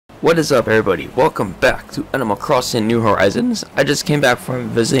What is up, everybody? Welcome back to Animal Crossing New Horizons. I just came back from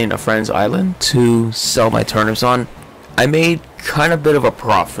visiting a friend's island to sell my turnips on. I made kind of a bit of a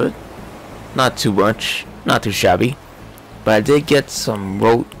profit. Not too much, not too shabby. But I did get some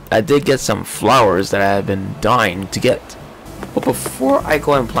flowers that I have been dying to get. But before I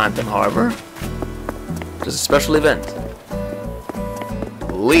go and plant them, however, there's a special event.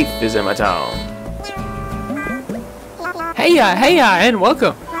 Leif is in my town. Heya, and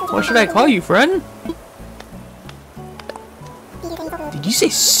welcome. What should I call you, friend? Did you say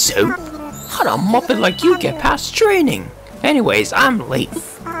so? How'd a muppet like you get past training? Anyways, I'm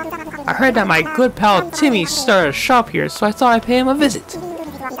Leif. I heard that my good pal Timmy started a shop here, so I thought I'd pay him a visit.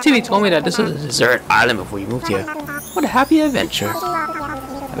 Timmy told me that this was a desert island before you moved here. What a happy adventure.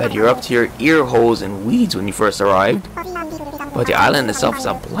 I bet you're up to your ear holes in weeds when you first arrived. But the island itself is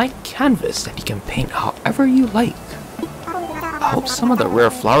a blank canvas that you can paint however you like. I hope some of the rare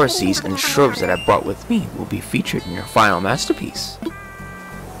flower seeds and shrubs that I brought with me will be featured in your final masterpiece.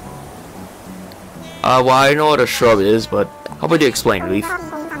 Well, I know what a shrub is, but how about you explain, Leif?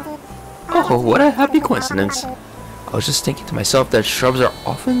 Oh, what a happy coincidence. I was just thinking to myself that shrubs are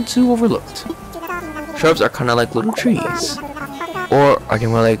often too overlooked. Shrubs are kind of like little trees. Or are they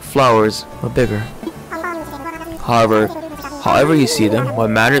more like flowers, but bigger? However you see them,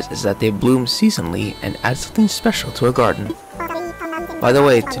 what matters is that they bloom seasonally and add something special to a garden. By the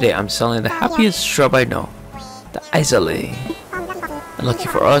way, today I'm selling the happiest shrub I know, the azalea. And lucky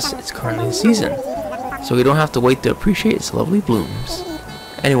for us, it's currently in season, so we don't have to wait to appreciate its lovely blooms.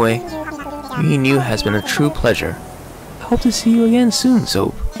 Anyway, meeting you has been a true pleasure. I hope to see you again soon,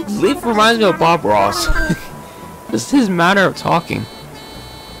 Soap. Leif reminds me of Bob Ross. This is his manner of talking.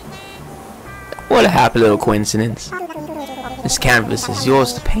 What a happy little coincidence. This canvas is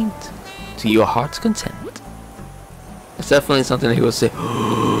yours to paint, to your heart's content. It's definitely something that he will say.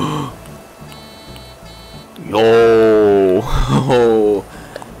 Yo,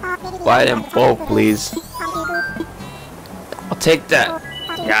 buy them both, please. I'll take that.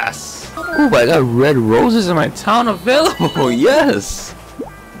 Yes. Oh, I got red roses in my town available. Yes.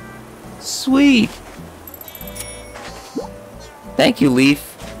 Sweet. Thank you,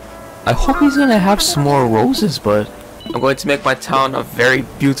 Leif. I hope he's gonna have some more roses, but I'm going to make my town a very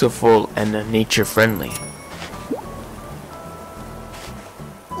beautiful and nature friendly.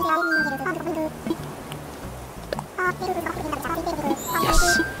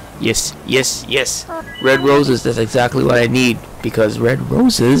 Yes. Red roses, that's exactly what I need, because red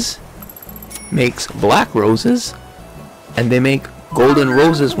roses makes black roses, and they make golden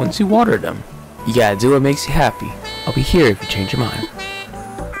roses once you water them. You gotta do what makes you happy. I'll be here if you change your mind.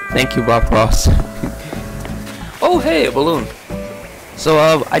 Thank you, Bob Ross. Oh, hey, a balloon. So,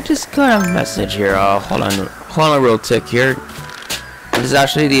 I just got a message here. Hold on a real tick here. This is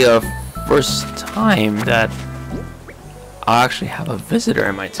actually the first time that I'll actually have a visitor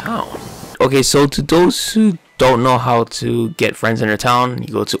in my town. Okay, so to those who don't know how to get friends in your town,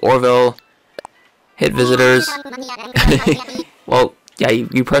 you go to Orville, hit visitors. Well, yeah,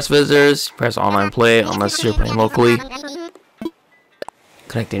 you press visitors, press online play unless you're playing locally.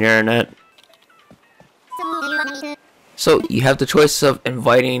 Connect the internet. So you have the choice of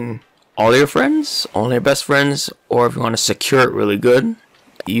inviting all your friends, only your best friends, or if you want to secure it really good,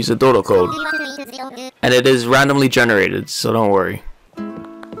 use a dodo code. And it is randomly generated, so don't worry.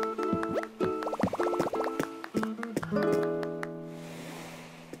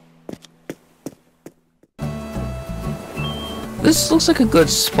 This looks like a good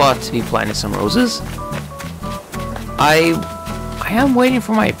spot to be planting some roses. I am waiting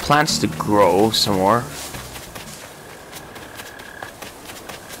for my plants to grow some more.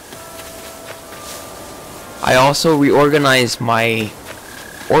 I also reorganized my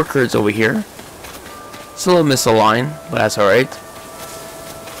orchards over here. It's a little misaligned, but that's alright.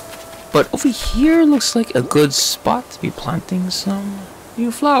 But over here looks like a good spot to be planting some new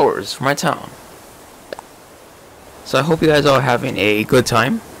flowers for my town. So I hope you guys are all having a good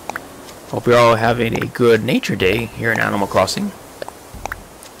time. Hope you're all having a good nature day here in Animal Crossing.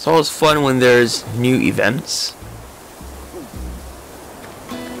 It's always fun when there's new events.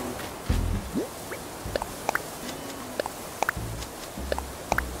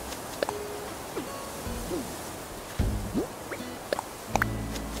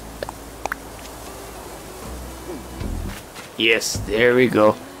 Yes, there we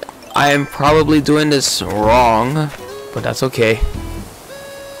go. I am probably doing this wrong, but that's okay.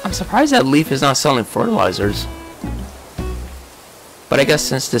 I'm surprised that Leif is not selling fertilizers. But I guess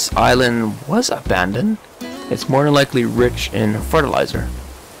since this island was abandoned, it's more than likely rich in fertilizer.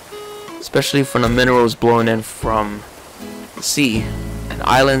 Especially from the minerals blown in from the sea and And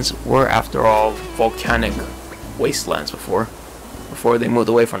islands were, after all, volcanic wastelands before they moved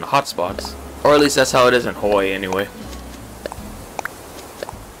away from the hotspots. Or at least that's how it is in Hawaii anyway.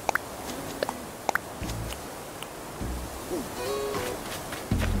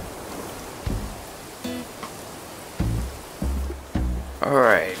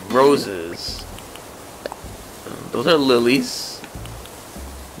 Alright, roses. Those are lilies.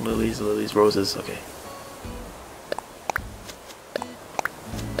 Lilies, roses, okay.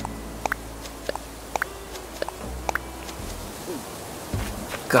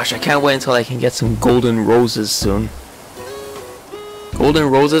 Gosh, I can't wait until I can get some golden roses soon. Golden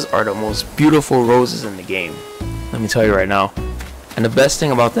roses are the most beautiful roses in the game. Let me tell you right now. And the best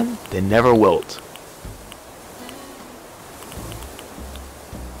thing about them, they never wilt.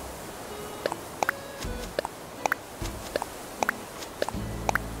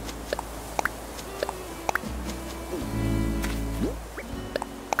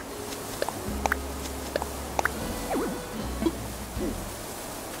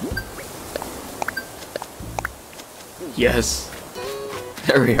 Yes,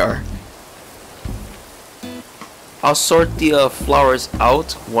 there we are. I'll sort the flowers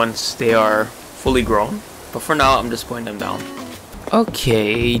out once they are fully grown, but for now I'm just putting them down.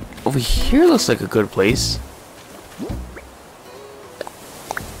 Okay, over here looks like a good place.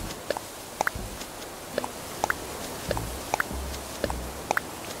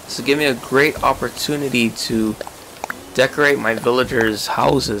 This will give me a great opportunity to decorate my villagers'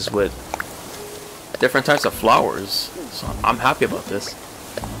 houses with different types of flowers. So I'm happy about this.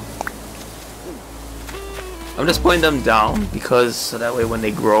 I'm just putting them down because so that way when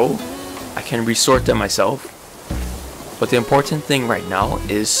they grow, I can resort them myself. But the important thing right now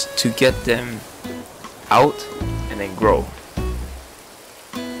is to get them out and then grow.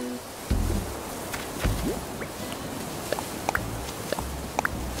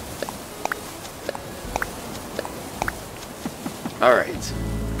 Alright.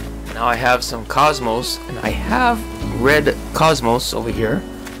 Now I have some cosmos, and I have red cosmos over here.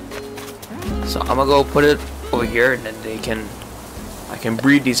 So I'm gonna go put it over here, and then I can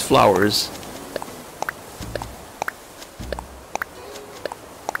breed these flowers.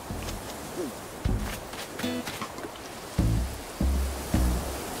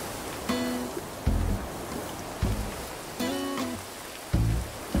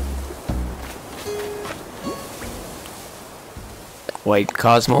 White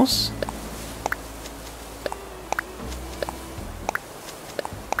cosmos.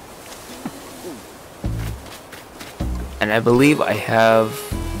 And I believe I have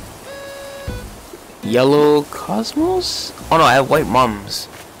yellow cosmos? Oh no, I have white mums.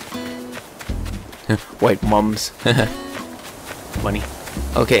 White mums. Funny.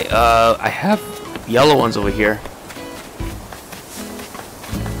 Okay, I have yellow ones over here.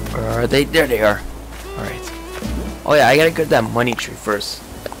 Where are they? There they are. Alright. Oh yeah, I gotta get that money tree first.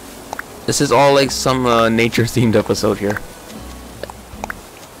 This is all like some nature themed episode here.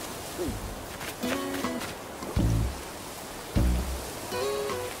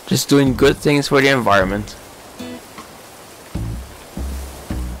 Just doing good things for the environment.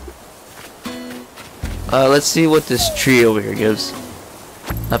 Let's see what this tree over here gives.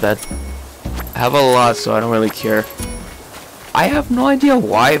 Not bad. I have a lot, so I don't really care. I have no idea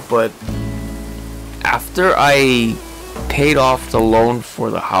why, but after I paid off the loan for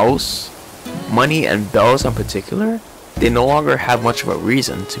the house, money and bells in particular, they no longer have much of a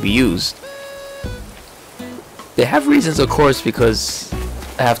reason to be used. They have reasons, of course, because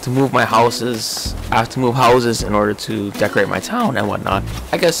I have to move my houses. I have to move houses in order to decorate my town and whatnot.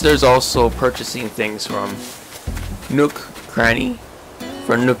 I guess there's also purchasing things from Nook Cranny,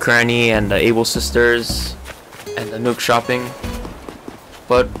 from Nook Cranny and the Able Sisters and the Nook Shopping.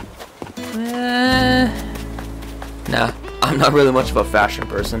 But nah, I'm not really much of a fashion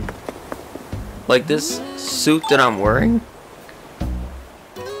person. Like this suit that I'm wearing,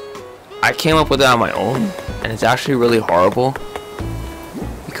 I came up with it on my own, and it's actually really horrible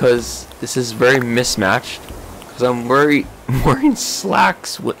because this is very mismatched. Because I'm wearing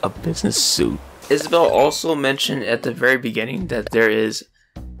slacks with a business suit. Isabel also mentioned at the very beginning that there is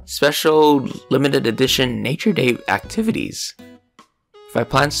special limited edition Nature Day activities. If I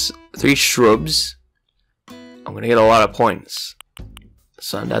plant 3 shrubs, I'm gonna get a lot of points.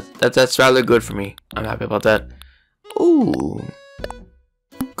 So that's rather good for me. I'm happy about that. Ooh,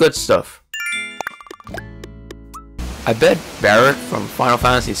 good stuff. I bet Barrett from Final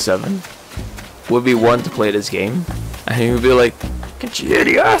Fantasy VII would be one to play this game, and he would be like, "Can't you hear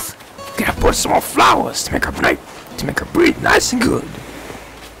the earth? Gotta put some more flowers to make her breathe nice and good."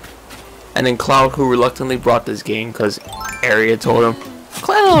 And then Cloud, who reluctantly brought this game because Aria told him,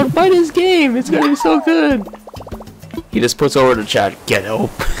 Cloud, buy this game. It's gonna be so good. He just puts over the chat, get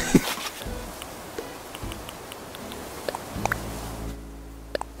help.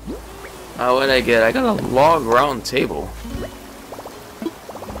 What did I get? I got a log round table.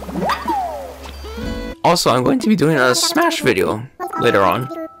 Also, I'm going to be doing a Smash video later on.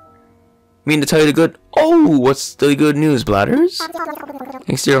 Mean to tell you the good... Oh, what's the good news, Blathers?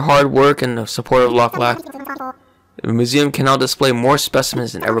 Thanks to your hard work and the support of Lock, the museum can now display more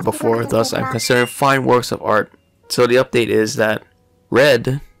specimens than ever before, thus I'm considering fine works of art. So the update is that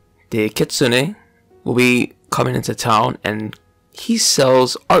Red, the kitsune, will be coming into town and he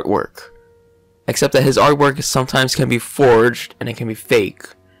sells artwork. Except that his artwork sometimes can be forged and it can be fake.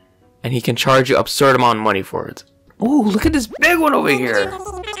 And he can charge you absurd amount of money for it. Ooh, look at this big one over here.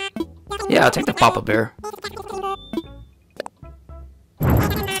 Yeah, I'll take the Papa Bear.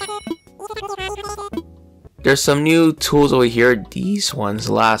 There's some new tools over here. These ones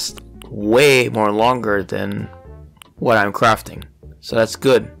last way more longer than what I'm crafting. So that's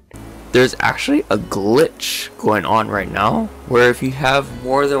good. There's actually a glitch going on right now where if you have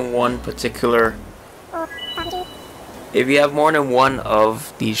more than one particular... If you have more than one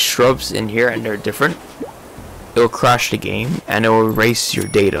of these shrubs in here and they're different, it will crash the game and it will erase your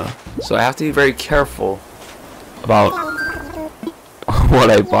data. So I have to be very careful about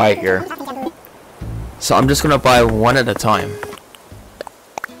what I buy here. So I'm just gonna buy one at a time.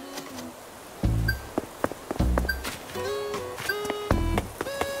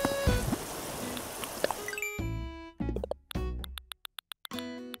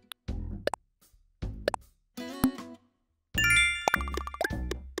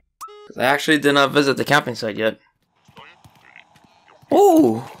 I actually did not visit the camping site yet.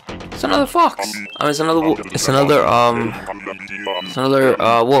 Oh, it's another fox. I mean, it's another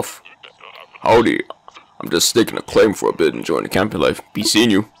wolf. Howdy. I'm just staking a claim for a bit, enjoying the camping life. Be seeing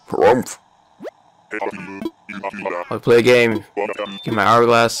you. Harumph. I'll play a game. Get my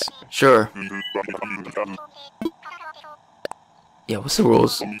hourglass. Sure. Yeah, what's the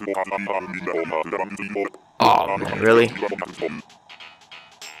rules? Oh man, really?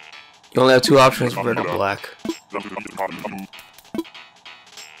 You only have two options, red or black.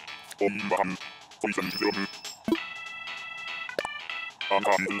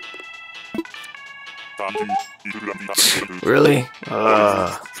 Really?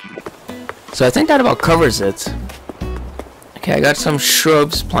 So I think that about covers it. Okay, I got some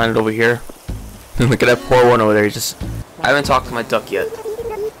shrubs planted over here. Look at that poor one over there. I haven't talked to my duck yet.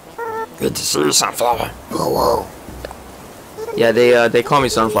 Good to see you, Sunflower. Whoa, whoa. Yeah, they call me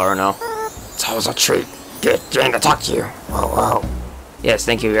Sunflower now. It's always a treat. Getting to talk to you. Whoa, whoa. Yes,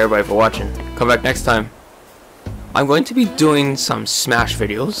 thank you everybody for watching. Come back next time. I'm going to be doing some Smash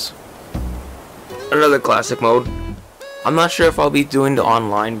videos. Another classic mode. I'm not sure if I'll be doing the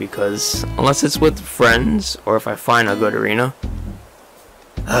online because unless it's with friends or if I find a good arena,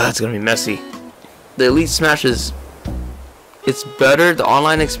 it's gonna be messy. The Elite Smash it's better. The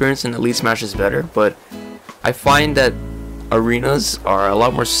online experience in Elite Smash is better, but I find that arenas are a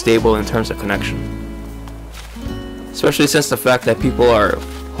lot more stable in terms of connection. Especially since the fact that people are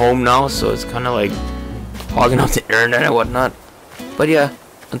home now, so it's kind of like hogging up the internet and whatnot. But yeah,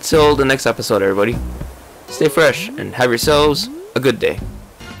 until the next episode, everybody, stay fresh and have yourselves a good day.